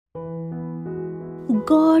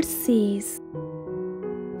God says,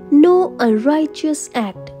 "No unrighteous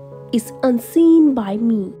act is unseen by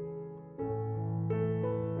me."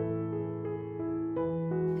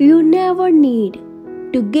 You never need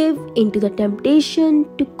to give into the temptation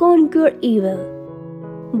to conquer evil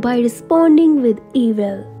by responding with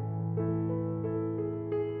evil.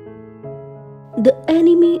 The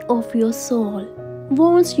enemy of your soul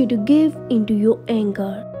wants you to give into your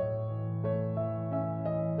anger.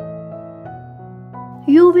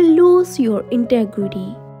 You will lose your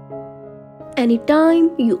integrity anytime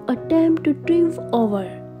you attempt to triumph over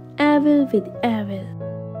evil with evil.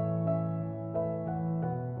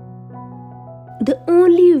 The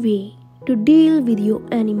only way to deal with your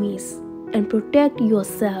enemies and protect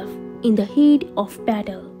yourself in the heat of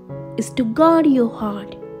battle is to guard your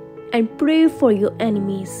heart and pray for your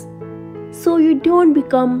enemies so you don't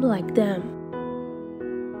become like them.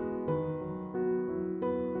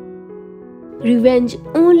 Revenge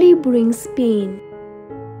only brings pain.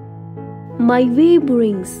 My way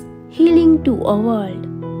brings healing to a world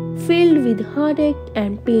filled with heartache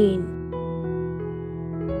and pain.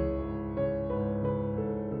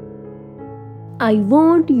 I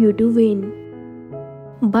want you to win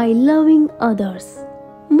by loving others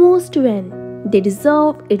most when they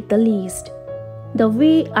deserve it the least, the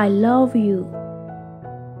way I love you.